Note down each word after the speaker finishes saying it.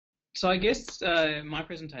So I guess my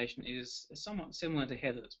presentation is somewhat similar to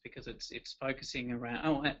Heather's because it's focusing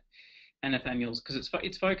around and Nathaniel's because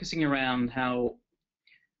it's focusing around how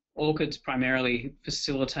ORCIDs primarily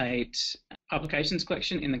facilitate publications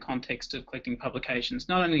collection in the context of collecting publications,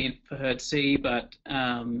 not only for ORCID but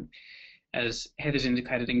as Heather's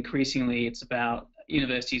indicated, increasingly it's about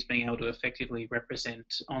universities being able to effectively represent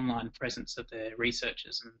online presence of their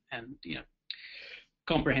researchers and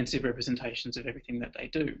comprehensive representations of everything that they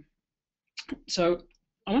do. So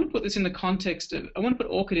I want to put this in the context of, I want to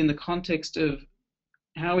put ORCID in the context of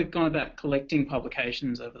how we've gone about collecting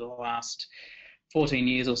publications over the last 14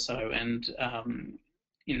 years or so. And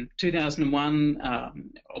in 2001,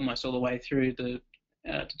 almost all the way through to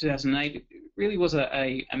 2008, it really was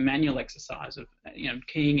a manual exercise of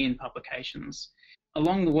keying in publications.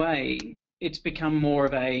 Along the way, it's become more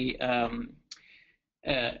of an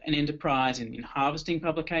enterprise in harvesting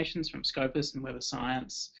publications from Scopus and Web of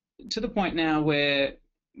Science, to the point now where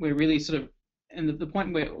we're really sort of, and the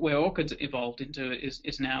point where ORCID's evolved into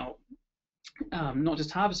is now not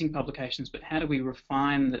just harvesting publications, but how do we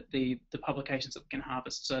refine the publications that we can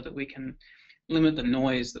harvest so that we can limit the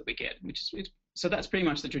noise that we get, so that's pretty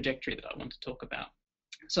much the trajectory that I want to talk about.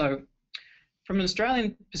 So from an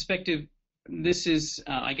Australian perspective, this is,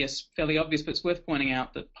 I guess, fairly obvious, but it's worth pointing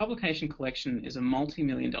out that publication collection is a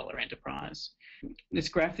multi-million-dollar enterprise. This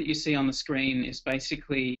graph that you see on the screen is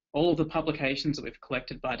basically all of the publications that we've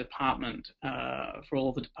collected by department for all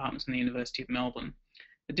of the departments in the University of Melbourne.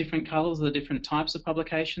 The different colours are the different types of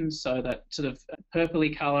publications, so that sort of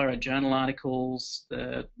purpley colour are journal articles,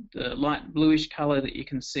 the light bluish colour that you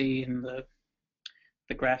can see in the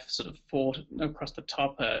graph sort of across the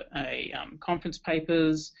top are conference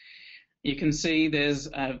papers. You can see there's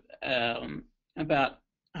about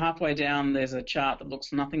halfway down there's a chart that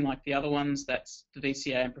looks nothing like the other ones. That's the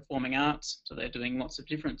VCA and Performing Arts, so they're doing lots of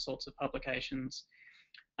different sorts of publications.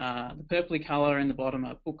 The purpley colour in the bottom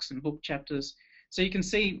are books and book chapters. So you can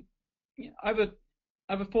see over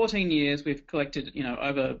 14 years we've collected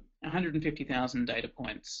over 150,000 data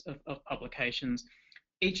points of publications.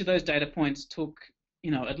 Each of those data points took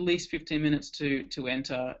at least 15 minutes to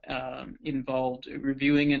enter, involved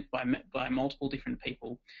reviewing it by multiple different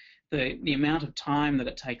people. The amount of time that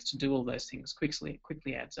it takes to do all those things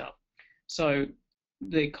quickly adds up. So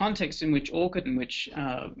the context in which ORCID, in which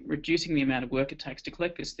reducing the amount of work it takes to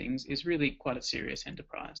collect these things is really quite a serious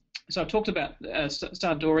enterprise. So I've talked about,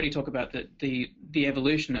 started to already talk about the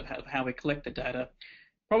evolution of how we collect the data.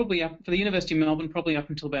 Probably up, for the University of Melbourne, probably up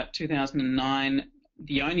until about 2009,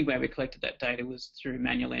 the only way we collected that data was through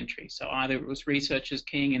manual entry. So either it was researchers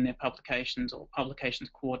keying in their publications or publications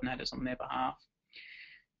coordinators on their behalf.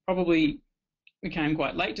 Probably we came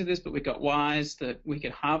quite late to this, but we got wise that we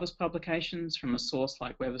could harvest publications from a source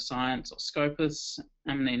like Web of Science or Scopus,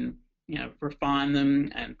 and then refine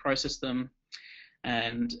them and process them.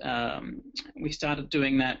 And we started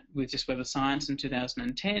doing that with just Web of Science in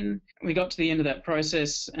 2010. We got to the end of that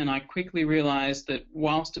process, and I quickly realised that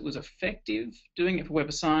whilst it was effective doing it for Web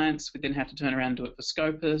of Science, we'd then have to turn around and do it for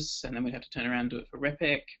Scopus, and then we'd have to turn around and do it for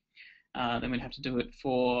RepEc. Then we'd have to do it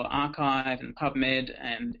for Archive and PubMed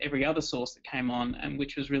and every other source that came on, and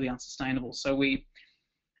which was really unsustainable. So we,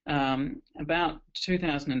 about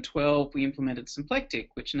 2012, we implemented Symplectic,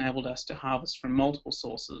 which enabled us to harvest from multiple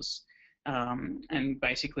sources and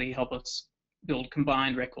basically help us build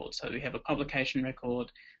combined records. So we have a publication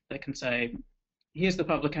record that can say, here's the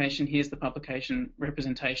publication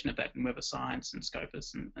representation of that in Web of Science and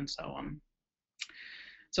Scopus and so on.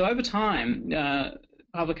 So over time,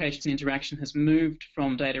 publications interaction has moved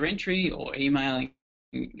from data entry or emailing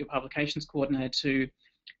your publications coordinator to,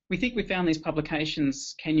 we think we found these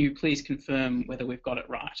publications, can you please confirm whether we've got it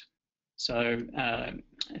right? So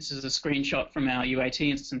this is a screenshot from our UAT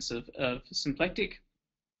instance of Symplectic,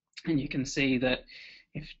 and you can see that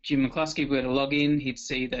if Jim McCluskey were to log in, he'd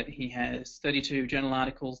see that he has 32 journal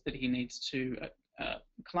articles that he needs to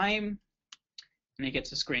claim, and he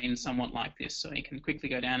gets a screen somewhat like this. So he can quickly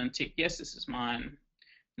go down and tick, yes, this is mine.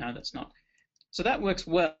 No, that's not. So that works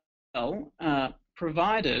well,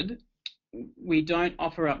 provided we don't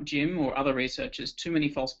offer up Jim or other researchers too many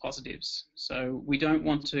false positives. So we don't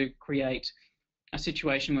want to create a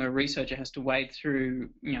situation where a researcher has to wade through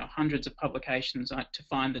hundreds of publications to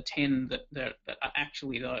find the 10 that are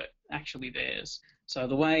actually theirs. So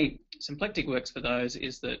the way Symplectic works for those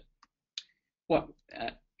is that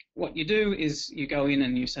what you do is you go in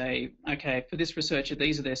and you say, okay, for this researcher,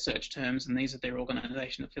 these are their search terms and these are their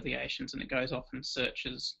organisation affiliations, and it goes off and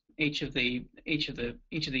searches each of the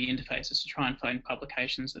interfaces to try and find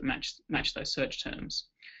publications that match those search terms.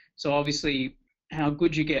 So obviously, how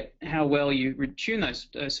good you get, how well you tune those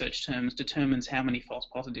search terms determines how many false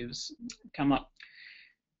positives come up.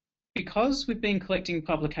 Because we've been collecting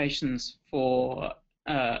publications for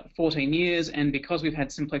 14 years, and because we've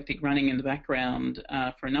had Symplectic running in the background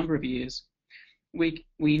for a number of years, we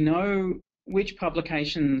know which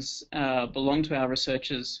publications belong to our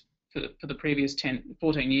researchers for the previous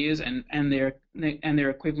 14 years and their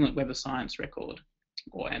equivalent Web of Science record,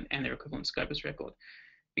 and their equivalent Scopus record.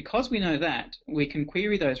 Because we know that, we can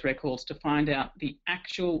query those records to find out the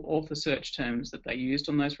actual author search terms that they used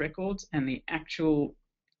on those records and the actual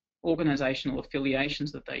organizational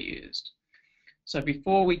affiliations that they used. So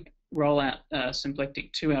before we roll out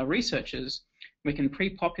Symplectic to our researchers, we can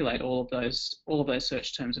pre-populate all of those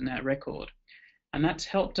search terms in our record. And that's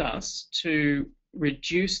helped us to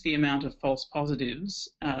reduce the amount of false positives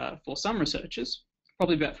for some researchers.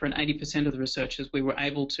 Probably about for an 80% of the researchers, we were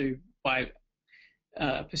able to, by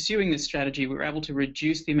pursuing this strategy, we were able to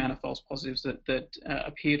reduce the amount of false positives that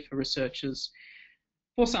appeared for researchers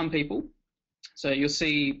for some people. So you'll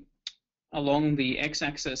see along the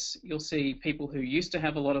x-axis, you'll see people who used to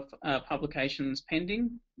have a lot of publications pending,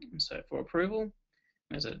 so for approval.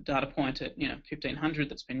 There's a data point at 1,500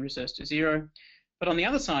 that's been reversed to 0. But on the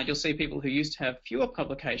other side, you'll see people who used to have fewer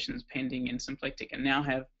publications pending in Symplectic and now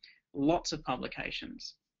have lots of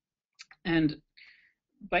publications. And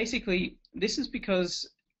basically, this is because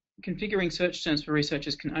configuring search terms for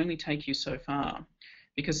researchers can only take you so far,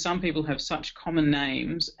 because some people have such common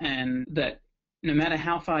names, and that no matter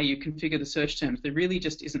how far you configure the search terms, there really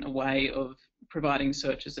just isn't a way of providing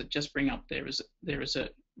searches that just bring up their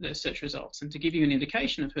search results. And to give you an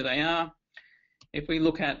indication of who they are, if we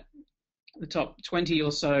look at the top 20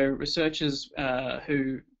 or so researchers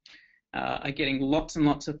who are getting lots and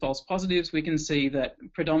lots of false positives, we can see that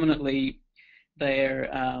predominantly they're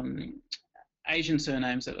Asian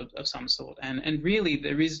surnames of some sort, and really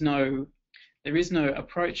there is no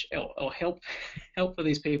approach or help for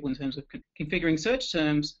these people in terms of configuring search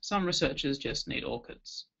terms. Some researchers just need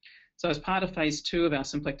ORCIDs. So as part of phase 2 of our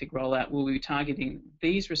Symplectic rollout, we'll be targeting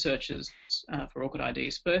these researchers for ORCID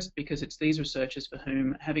IDs first, because it's these researchers for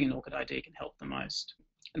whom having an ORCID ID can help the most.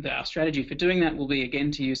 Our strategy for doing that will be, again,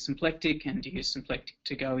 to use Symplectic, and to use Symplectic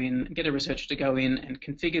to go in, get a researcher to go in and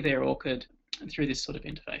configure their ORCID through this sort of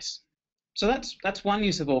interface. So that's one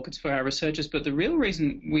use of ORCIDs for our researchers, but the real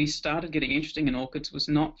reason we started getting interested in ORCIDs was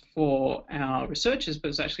not for our researchers, but it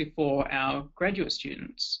was actually for our graduate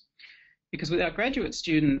students. Because with our graduate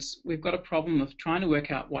students, we've got a problem of trying to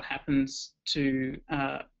work out what happens to,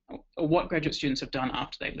 or what graduate students have done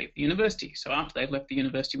after they leave the university. So after they've left the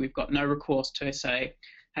university, we've got no recourse to say,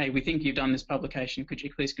 hey, we think you've done this publication, could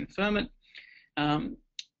you please confirm it?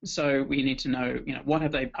 So we need to know, what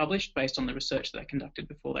have they published based on the research they conducted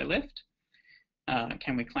before they left?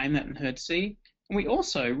 Can we claim that in HERD-C? And we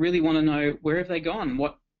also really want to know, where have they gone?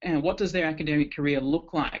 What does their academic career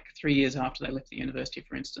look like 3 years after they left the university,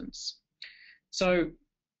 for instance? So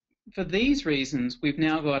for these reasons, we've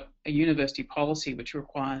now got a university policy which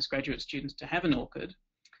requires graduate students to have an ORCID,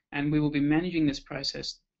 and we will be managing this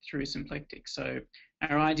process through Symplectic. So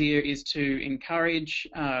our idea is to encourage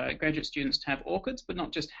graduate students to have ORCIDs, but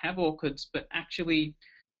not just have ORCIDs, but actually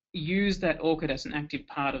use that ORCID as an active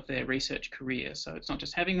part of their research career. So it's not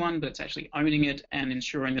just having one, but it's actually owning it and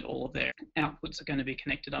ensuring that all of their outputs are going to be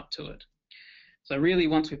connected up to it. So really,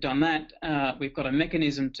 once we've done that, we've got a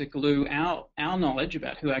mechanism to glue our knowledge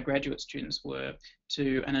about who our graduate students were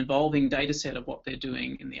to an evolving data set of what they're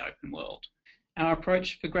doing in the open world. Our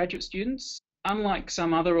approach for graduate students, unlike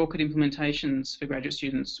some other ORCID implementations for graduate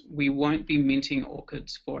students, we won't be minting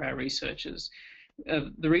ORCIDs for our researchers.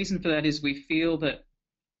 The reason for that is we feel that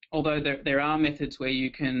although there are methods where you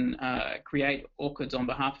can create ORCIDs on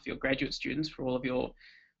behalf of your graduate students for all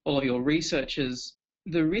of your researchers,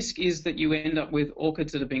 the risk is that you end up with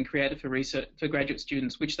ORCIDs that have been created for graduate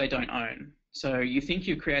students which they don't own. So you think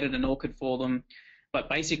you've created an ORCID for them, but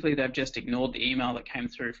basically they've just ignored the email that came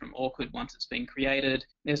through from ORCID once it's been created.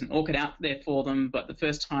 There's an ORCID out there for them, but the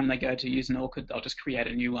first time they go to use an ORCID, they'll just create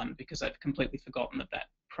a new one because they've completely forgotten that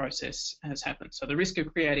process has happened. So the risk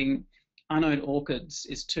of creating unowned ORCIDs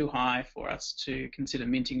is too high for us to consider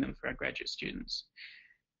minting them for our graduate students.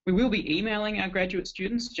 We will be emailing our graduate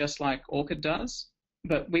students just like ORCID does,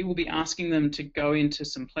 but we will be asking them to go into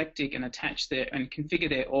Symplectic and configure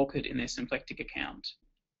their ORCID in their Symplectic account.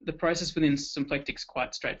 The process within Symplectic is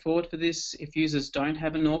quite straightforward for this. If users don't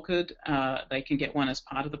have an ORCID, they can get one as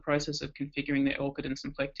part of the process of configuring their ORCID in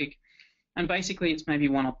Symplectic. And basically, it's maybe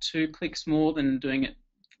 1 or 2 clicks more than doing it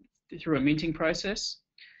through a minting process.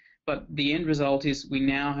 But the end result is we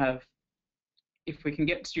now have if we can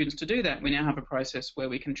get students to do that, we now have a process where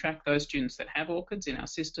we can track those students that have ORCIDs in our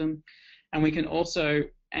system, and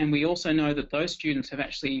we also know that those students have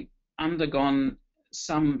actually undergone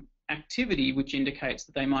some activity which indicates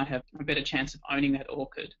that they might have a better chance of owning that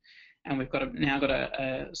ORCID. And we've now got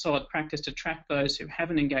a solid practice to track those who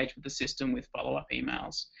haven't engaged with the system with follow-up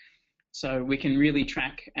emails. So we can really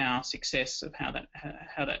track our success of how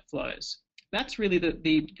that flows. That's really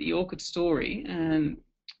the ORCID story, and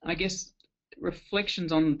I guess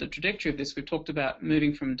reflections on the trajectory of this. We've talked about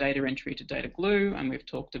moving from data entry to data glue, and we've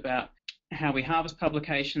talked about how we harvest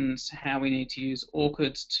publications, how we need to use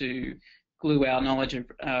ORCIDs to glue our knowledge of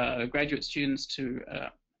graduate students to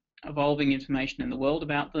evolving information in the world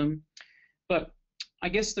about them. But I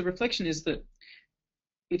guess the reflection is that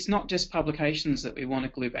it's not just publications that we want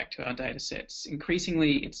to glue back to our data sets.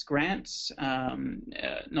 Increasingly, it's grants,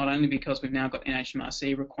 not only because we've now got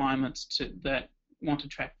NHMRC requirements that want to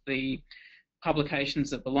track the publications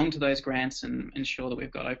that belong to those grants and ensure that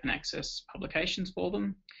we've got open access publications for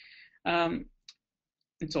them.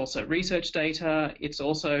 It's also research data. It's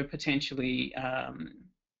also potentially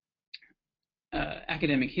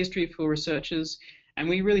academic history for researchers. And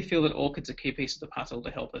we really feel that ORCID's a key piece of the puzzle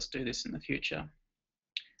to help us do this in the future.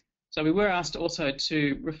 So we were asked also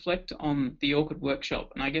to reflect on the ORCID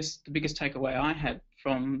workshop, and I guess the biggest takeaway I had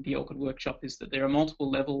from the ORCID workshop is that there are multiple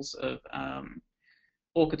levels of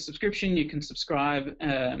ORCID subscription. You can subscribe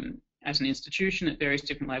as an institution at various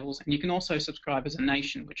different levels, and you can also subscribe as a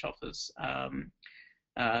nation, which offers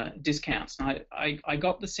discounts. And I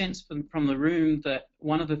got the sense from the room that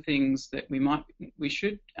one of the things that we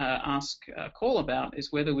should ask CALL about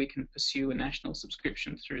is whether we can pursue a national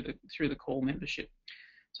subscription through the CALL membership.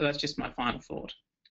 So that's just my final thought.